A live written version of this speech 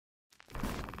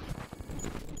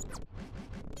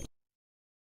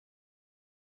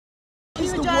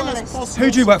journalist.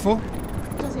 Who do you work for?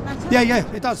 Does it matter? Yeah,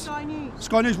 it does. Sky News.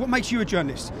 Sky News. What makes you a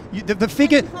journalist? The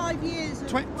figure. 5 years.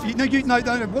 No.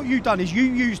 What you've done is you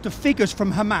used the figures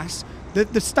from Hamas.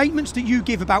 The statements that you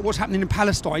give about what's happening in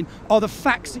Palestine are the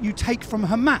facts that you take from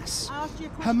Hamas. I asked you a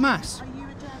question. Hamas. Are you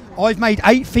a journalist? I've made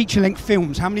 8 feature-length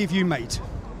films. How many have you made?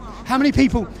 How many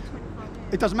people?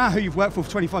 It doesn't matter who you've worked for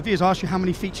 25 years. I asked you how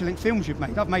many feature-length films you've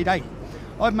made. I've made 8.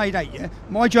 I've made 8. Yeah.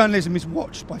 My journalism is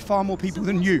watched by far more people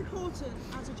than you. What's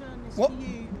important as a journalist What? for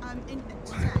you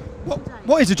today?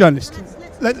 What is a journalist?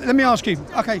 Let me ask you.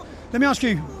 Okay. Let me ask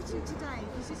you. What's important today?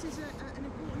 Because this is an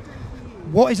important day for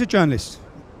you. What is a journalist?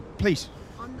 Please.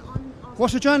 I'm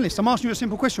What's a journalist? I'm asking you a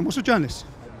simple question. What's a journalist?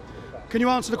 Can you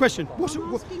answer the question?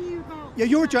 asking you about. Yeah,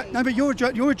 you're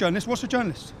a journalist. What's a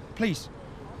journalist? Please.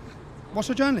 What's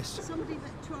a journalist? Somebody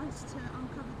that tries to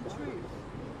uncover the truth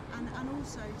and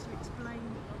also to explain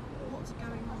what's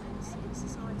going on in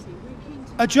society. We're keen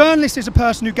to. A journalist is a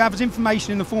person who gathers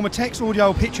information in the form of text, audio,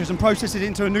 or pictures and processes it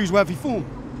into a newsworthy form.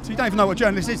 So you don't even know what a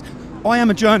journalist is. I am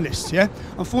a journalist, yeah?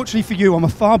 Unfortunately for you, I'm a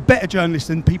far better journalist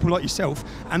than people like yourself,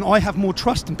 and I have more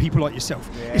trust in people like yourself.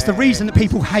 Yeah. It's the reason that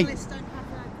people hate. Journalists don't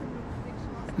have that criminal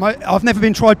conviction. I've never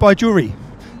been tried by a jury.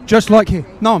 Just like here.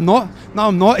 No, I'm not. No,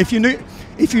 I'm not. If you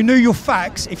knew your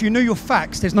facts,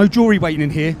 there's no jury waiting in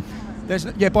here.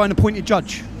 By an appointed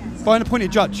judge. By an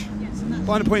appointed judge.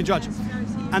 By an appointed judge.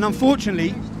 And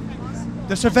unfortunately,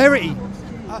 the severity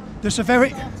is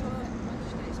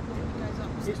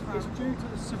due to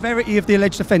the severity of the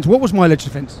alleged offence. What was my alleged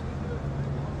offence?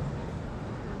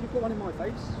 You've got one in my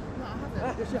face. No, I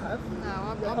haven't. Yes, you have. No,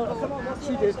 I'm bored now.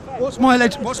 She did. What's my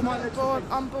alleged?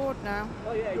 I'm bored now.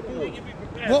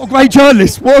 What a great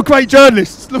journalist! What a great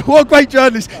journalist! What a great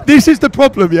journalist! This is the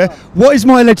problem, yeah. What is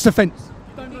my alleged offence?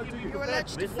 Your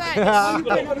alleged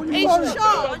offence is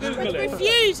charged with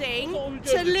refusing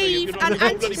to leave an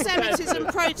anti-Semitism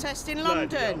protest in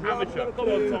London. Amateur. Come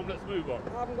on, Tom, let's move on.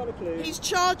 I haven't got a clue. He's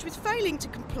charged with failing to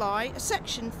comply a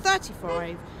Section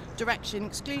 35 direction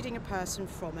excluding a person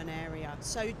from an area.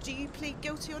 So do you plead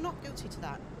guilty or not guilty to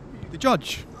that? The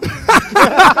judge.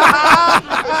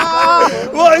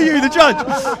 What are you, the judge?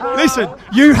 Listen,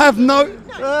 you have no. No,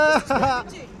 this is what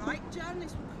we do, right?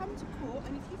 Journalists will come to court,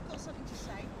 and if you've got something to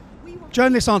say, we want.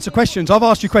 Journalists answer questions. I've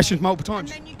asked you questions multiple And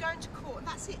times. then you go into court, and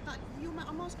that's it.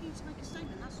 I'm asking you to make a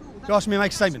statement. That's all. You asked me to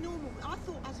make a statement. That's normal. I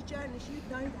thought as a journalist you'd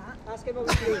know that. Ask him about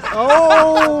the police.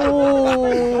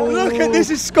 Oh! Look at this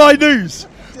is Sky News.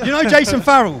 You know Jason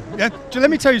Farrell? Yeah. Let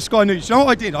me tell you Sky News. You know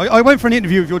what I did? I went for an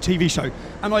interview with your TV show,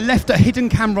 and I left a hidden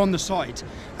camera on the side.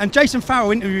 And Jason Farrell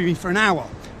interviewed me for an hour.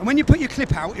 And when you put your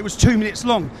clip out, it was 2 minutes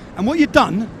long. And what you'd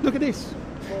done, look at this.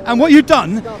 And what you'd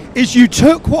done is you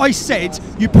took what I said,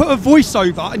 you put a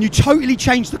voiceover, and you totally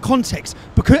changed the context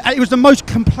because it was the most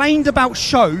complained about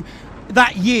show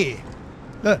that year.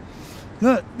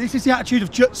 Look, this is the attitude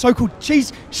of so-called. She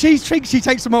thinks she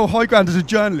takes the moral high ground as a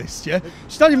journalist. Yeah,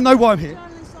 she doesn't even know why I'm here.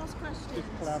 Journalists ask questions.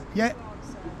 Yeah,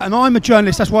 and I'm a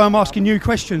journalist. That's why I'm asking you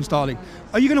questions, darling.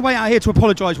 Are you going to wait out here to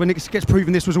apologise when it gets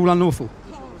proven this was all unlawful?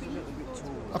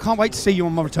 I can't wait to see you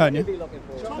on my return. Yeah.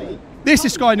 This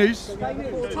is Sky News. Of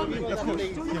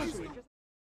course.